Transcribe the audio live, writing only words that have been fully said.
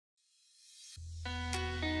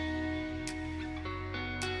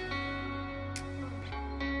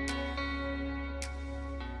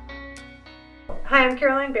Hi, I'm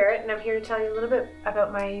Caroline Barrett, and I'm here to tell you a little bit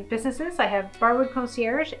about my businesses. I have Barwood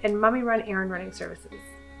Concierge and mommyrun errand running services.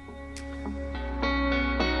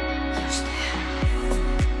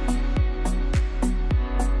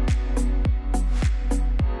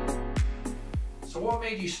 So what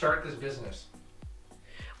made you start this business?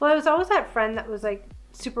 Well, I was always that friend that was like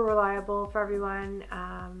super reliable for everyone.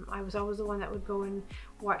 I was always the one that would go and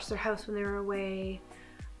watch their house when they were away,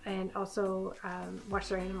 and also watch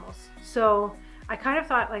their animals. So I kind of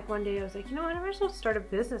thought, like, one day I was like, you know what, I might as well start a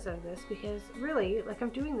business out of this, because really, like, I'm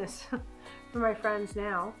doing this for my friends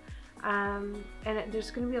now. And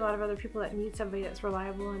there's going to be a lot of other people that need somebody that's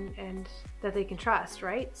reliable and that they can trust,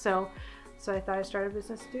 right? So I thought I'd start a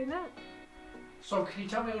business doing that. So can you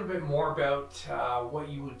tell me a little bit more about what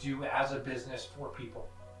you would do as a business for people?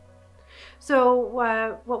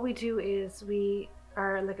 So what we do is we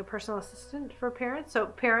are like a personal assistant for parents. So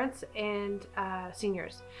parents and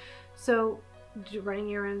seniors. So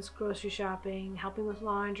running errands, grocery shopping, helping with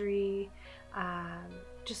laundry,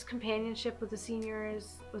 just companionship with the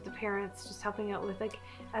seniors, with the parents, just helping out with, like,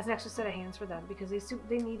 as an extra set of hands for them, because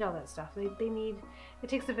they need all that stuff. They need, it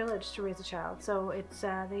takes a village to raise a child. So it's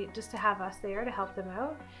just to have us there to help them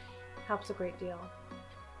out helps a great deal.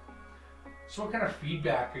 So what kind of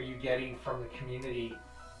feedback are you getting from the community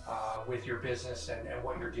with your business and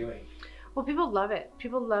what you're doing? Well, people love it.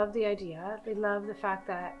 People love the idea. They love the fact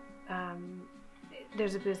that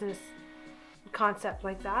there's a business concept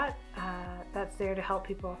like that that's there to help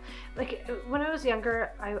people. Like, when I was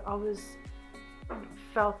younger, I always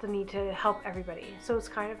felt the need to help everybody. So it's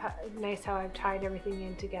kind of nice how I've tied everything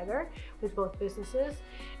in together with both businesses,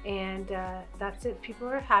 and that's it. People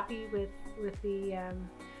are happy with the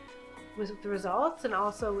results, and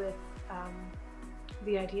also with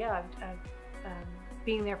the idea of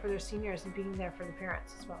being there for their seniors and being there for the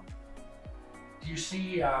parents as well. Do you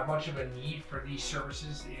see much of a need for these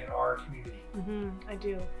services in our community? I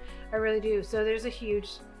do. I really do. So there's a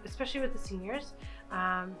huge, especially with the seniors,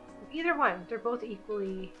 either one, they're both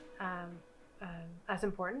equally as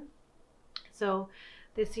important. So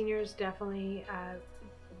the seniors definitely,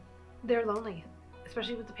 they're lonely,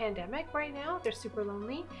 especially with the pandemic right now. They're super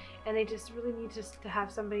lonely, and they just really need to have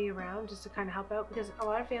somebody around just to kind of help out, because a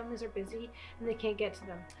lot of families are busy and they can't get to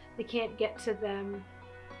them. They can't get to them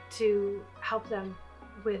to help them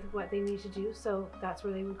with what they need to do. So that's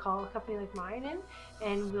where they would call a company like mine in,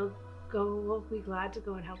 and we'll be glad to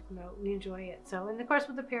go and help them out. We enjoy it. So, and of course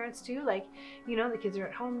with the parents too, like, you know, the kids are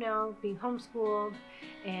at home now being homeschooled,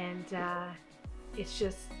 and it's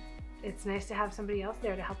nice to have somebody else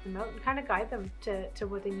there to help them out and kind of guide them to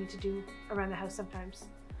what they need to do around the house sometimes.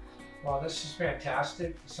 Well, this is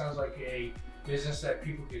fantastic. It sounds like a business that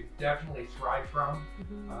people could definitely thrive from.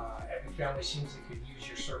 Every family seems they could use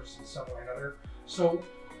your service in some way or another. So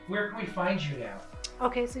where can we find you now?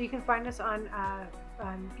 Okay, so you can find us on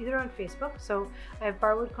either on Facebook. So I have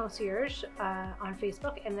Barwood Concierge on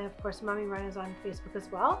Facebook, and then of course mommyrun is on Facebook as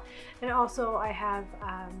well. And also I have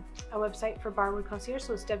a website for Barwood Concierge,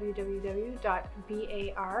 so it's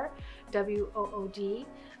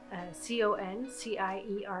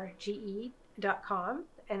www.barwoodconcierge.com,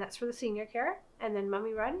 and that's for the senior care. And then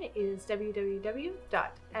mommyrun is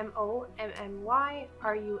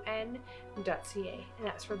www.mommyrun.ca, and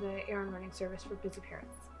that's for the errand running service for busy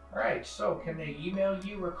parents. All right, so can they email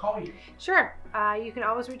you or call you? Sure. You can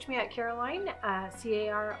always reach me at Caroline,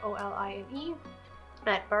 Caroline,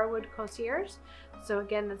 at Barwood Concierge. So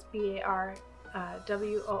again, that's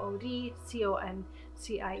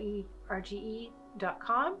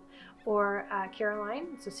BarwoodConcierge.com, or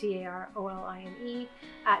Caroline, so Caroline,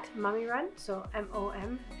 at mommyrun, so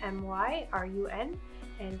mommyrun,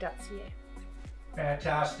 and .ca.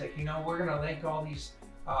 Fantastic. You know, we're going to link all these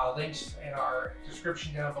links in our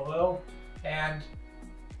description down below, and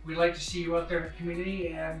we'd like to see you out there in the community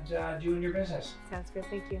and doing your business. Sounds good.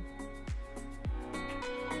 Thank you.